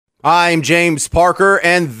I'm James Parker,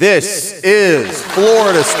 and this is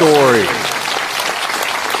Florida Story.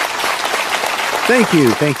 Thank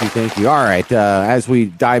you. All right, as we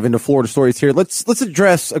dive into Florida Stories here, let's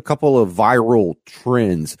address a couple of viral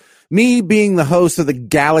trends. Me being the host of the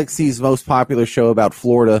galaxy's most popular show about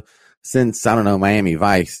Florida since, I don't know, Miami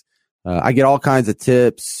Vice, I get all kinds of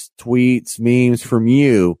tips, tweets, memes from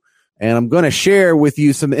you, and I'm going to share with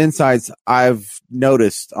you some insights I've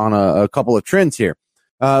noticed on a couple of trends here.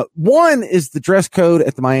 One is the dress code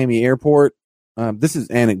at the Miami airport. This is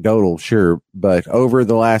anecdotal, sure, but over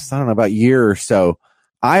the last, I don't know, about year or so,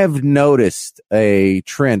 I have noticed a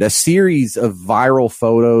trend, a series of viral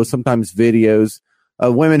photos, sometimes videos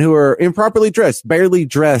of women who are improperly dressed, barely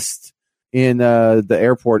dressed in the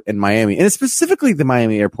airport in Miami. And it's specifically the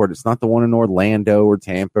Miami airport. It's not the one in Orlando or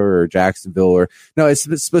Tampa or Jacksonville no, it's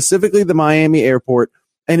specifically the Miami airport.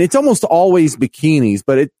 And it's almost always bikinis,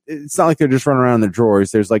 but it's not like they're just running around in their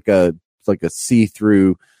drawers. There's like a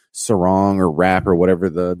see-through sarong or wrap or whatever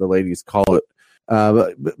the ladies call it.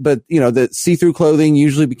 But you know, the see-through clothing,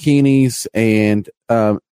 usually bikinis, and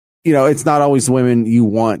you know, it's not always women you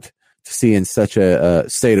want to see in such a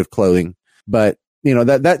state of clothing. But you know,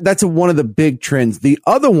 that's one of the big trends. The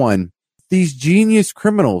other one, these genius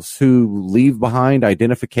criminals who leave behind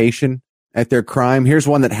identification at their crime. Here's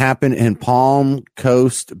one that happened in Palm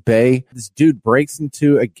Coast Bay. This dude breaks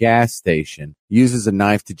into a gas station, uses a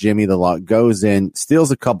knife to jimmy the lock, goes in, steals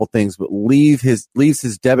a couple things, but leaves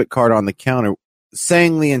his debit card on the counter,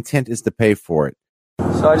 saying the intent is to pay for it.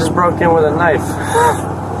 So I just broke in with a knife.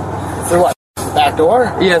 Through what? Back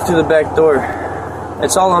door? Yeah, through the back door.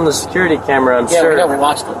 It's all on the security camera, I'm sure. Yeah, we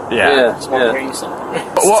watched it. Yeah.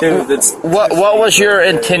 What was your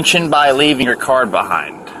intention by leaving your card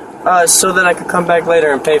behind? So that I could come back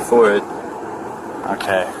later and pay for it.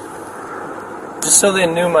 Okay. Just so they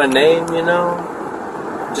knew my name, you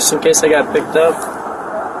know? Just in case I got picked up.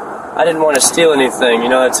 I didn't want to steal anything, you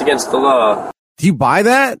know, it's against the law. Do you buy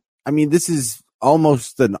that? I mean, this is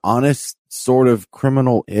almost an honest sort of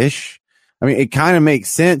criminal-ish. I mean, it kind of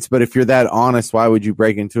makes sense, but if you're that honest, why would you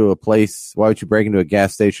break into a place? Why would you break into a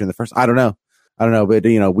gas station in the first? I don't know, but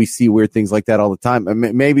you know, we see weird things like that all the time.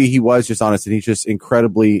 Maybe he was just honest and he just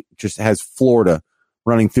just has Florida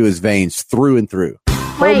running through his veins through and through.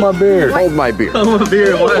 Wait, Hold my beer. Hold my beer.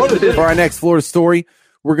 For our next Florida story,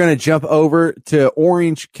 we're going to jump over to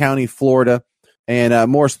Orange County, Florida, and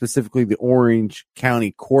more specifically, the Orange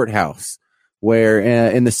County Courthouse, where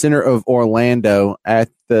in the center of Orlando at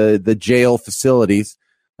the jail facilities,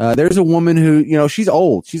 there's a woman who, you know, she's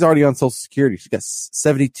old. She's already on Social Security. She's got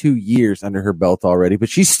 72 years under her belt already, but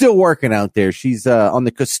she's still working out there. She's on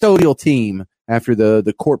the custodial team after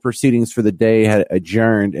the court proceedings for the day had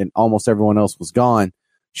adjourned and almost everyone else was gone.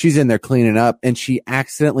 She's in there cleaning up, and she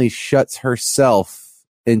accidentally shuts herself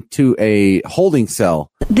into a holding cell.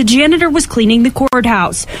 The janitor was cleaning the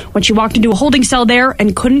courthouse when she walked into a holding cell there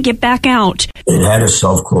and couldn't get back out. It had a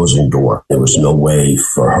self-closing door. There was no way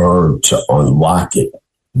for her to unlock it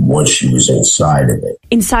once she was inside of it.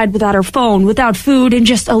 Inside without her phone, without food, and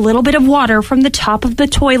just a little bit of water from the top of the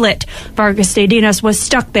toilet. Vargas de Dinas was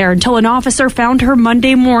stuck there until an officer found her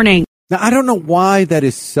Monday morning. Now, I don't know why that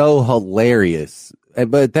is so hilarious,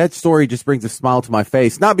 but that story just brings a smile to my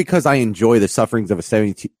face. Not because I enjoy the sufferings of a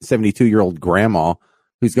 72-year-old grandma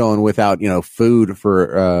who's going without, you know, food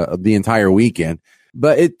for the entire weekend.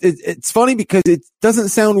 But it's funny because it doesn't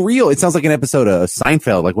sound real. It sounds like an episode of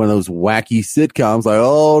Seinfeld, like one of those wacky sitcoms. Like,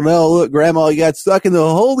 oh no, look, grandma, you got stuck in the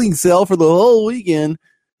holding cell for the whole weekend.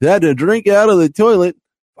 You had to drink out of the toilet.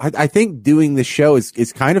 I think doing this show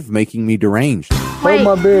is kind of making me deranged. Hold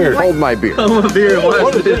my beer. Hold my beer.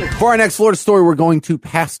 For our next Florida story, we're going to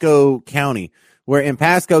Pasco County, where in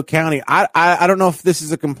Pasco County, I don't know if this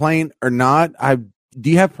is a complaint or not. Do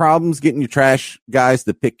you have problems getting your trash guys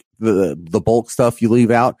to pick the bulk stuff you leave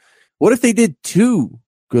out? What if they did too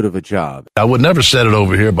good of a job? I would never set it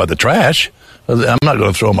over here by the trash. I'm not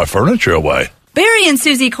going to throw my furniture away. Barry and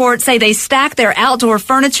Susie Court say they stack their outdoor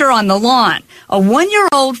furniture on the lawn. A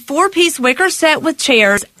 1-year-old 4-piece wicker set with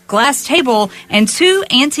chairs, glass table, and 2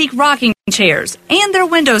 antique rocking chairs, and their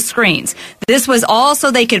window screens. This was all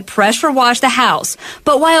so they could pressure wash the house.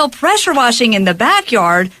 But while pressure washing in the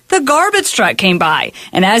backyard, the garbage truck came by.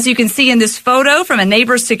 And as you can see in this photo from a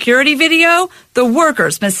neighbor's security video, the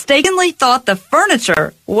workers mistakenly thought the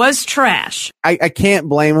furniture was trash. I can't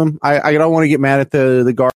blame them. I don't want to get mad at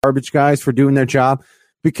the garbage guys for doing their job,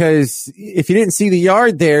 because if you didn't see the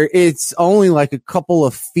yard there, it's only like a couple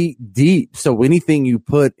of feet deep. So anything you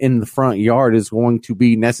put in the front yard is going to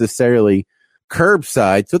be necessarily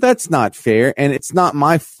curbside. So that's not fair. And it's not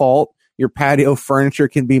my fault your patio furniture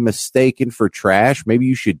can be mistaken for trash. Maybe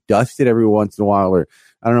you should dust it every once in a while, or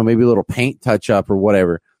I don't know, maybe a little paint touch up or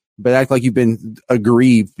whatever. But act like you've been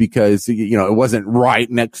aggrieved because, you know, it wasn't right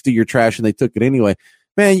next to your trash and they took it anyway.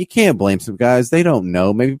 Man, you can't blame some guys. They don't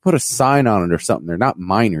know. Maybe put a sign on it or something. They're not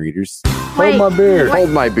minor eaters. Hold my beer. Hold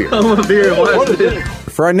my beer. Hold my beer.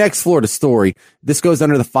 For our next Florida story, this goes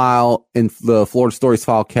under the file in the Florida Stories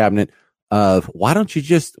file cabinet of why don't you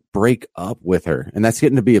just break up with her? And that's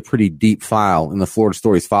getting to be a pretty deep file in the Florida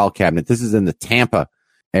Stories file cabinet. This is in the Tampa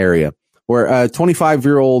area where a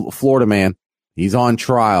 25-year-old Florida man, he's on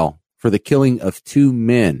trial for the killing of 2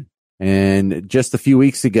 men. And just a few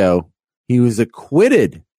weeks ago, he was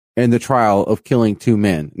acquitted in the trial of killing 2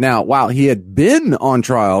 men. Now, while he had been on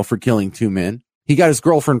trial for killing 2 men, he got his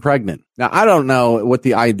girlfriend pregnant. Now, I don't know what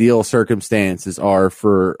the ideal circumstances are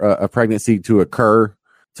for a pregnancy to occur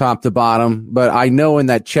top to bottom, but I know in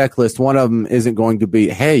that checklist, one of them isn't going to be,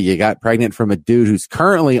 hey, you got pregnant from a dude who's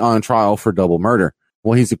currently on trial for double murder.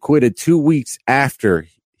 Well, he's acquitted 2 weeks after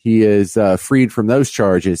he is freed from those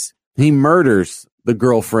charges. He murders the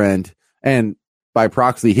girlfriend and by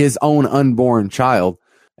proxy, his own unborn child.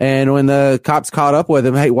 And when the cops caught up with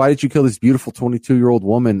him, hey, why did you kill this beautiful 22-year-old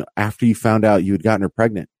woman after you found out you had gotten her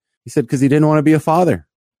pregnant? He said, because he didn't want to be a father.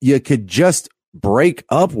 You could just break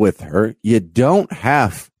up with her. You don't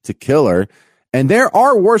have to kill her. And there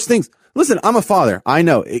are worse things. Listen, I'm a father. I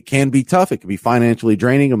know it can be tough. It can be financially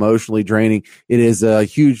draining, emotionally draining. It is a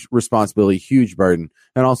huge responsibility, huge burden.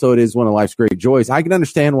 And also it is one of life's great joys. I can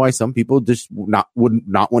understand why some people just would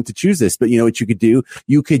not want to choose this. But you know what you could do?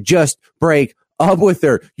 You could just break up with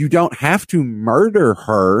her. You don't have to murder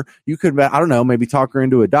her. You could, I don't know, maybe talk her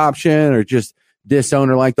into adoption or just disown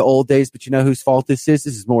her like the old days. But you know whose fault this is?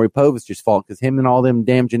 This is Maury Povich's fault, because him and all them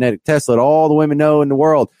damn genetic tests let all the women know in the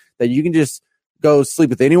world that you can just go sleep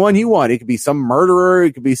with anyone you want. It could be some murderer.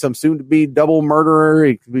 It could be some soon-to-be double murderer.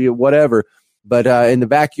 It could be whatever. But in the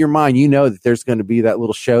back of your mind, you know that there's going to be that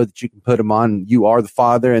little show that you can put him on. You are the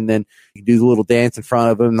father, and then you do the little dance in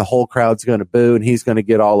front of him. The whole crowd's going to boo, and he's going to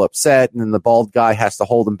get all upset, and then the bald guy has to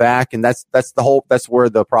hold him back. And that's where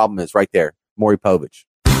the problem is right there. Maury Povich.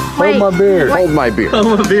 Hold my beer. Hold my beer.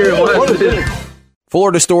 Hold my beer. What is it?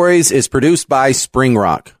 Florida Stories is produced by Spring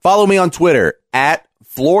Rock. Follow me on Twitter at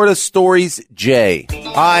Florida Stories J.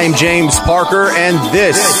 I'm James Parker, and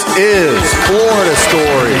this is Florida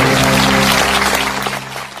Stories.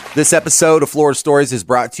 This episode of Florida Stories is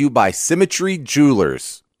brought to you by Symmetry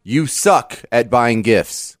Jewelers. You suck at buying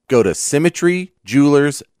gifts. Go to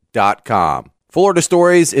symmetryjewelers.com. Florida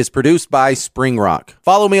Stories is produced by Spring Rock.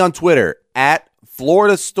 Follow me on Twitter at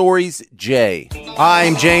Florida Stories J.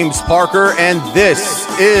 I'm James Parker, and this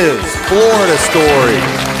is Florida Stories.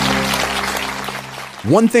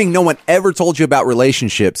 One thing no one ever told you about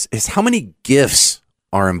relationships is how many gifts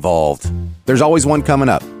are involved. There's always one coming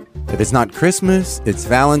up. If it's not Christmas, it's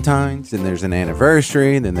Valentine's, and there's an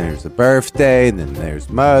anniversary, and then there's a birthday, and then there's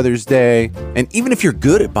Mother's Day. And even if you're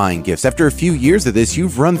good at buying gifts, after a few years of this,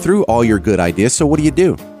 you've run through all your good ideas. So what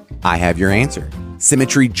do? I have your answer.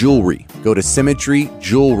 Symmetry Jewelry. Go to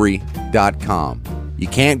symmetryjewelry.com. You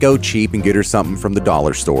can't go cheap and get her something from the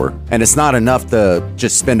dollar store. And it's not enough to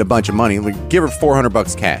just spend a bunch of money. Like, give her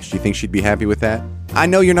 $400 cash. Do you think she'd be happy with that? I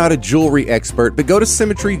know you're not a jewelry expert, but go to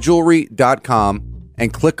symmetryjewelry.com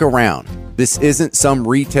and click around. This isn't some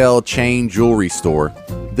retail chain jewelry store.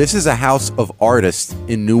 This is a house of artists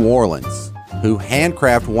in New Orleans who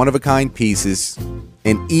handcraft one-of-a-kind pieces,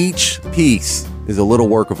 and each piece is a little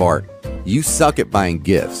work of art. You suck at buying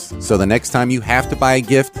gifts, so the next time you have to buy a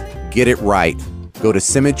gift, get it right. Go to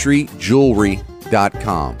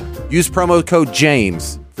symmetryjewelry.com. Use promo code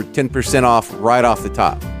JAMES for 10% off right off the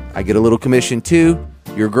top. I get a little commission too.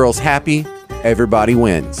 Your girl's happy. Everybody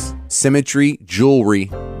wins.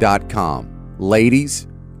 symmetryjewelry.com. Ladies,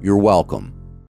 you're welcome.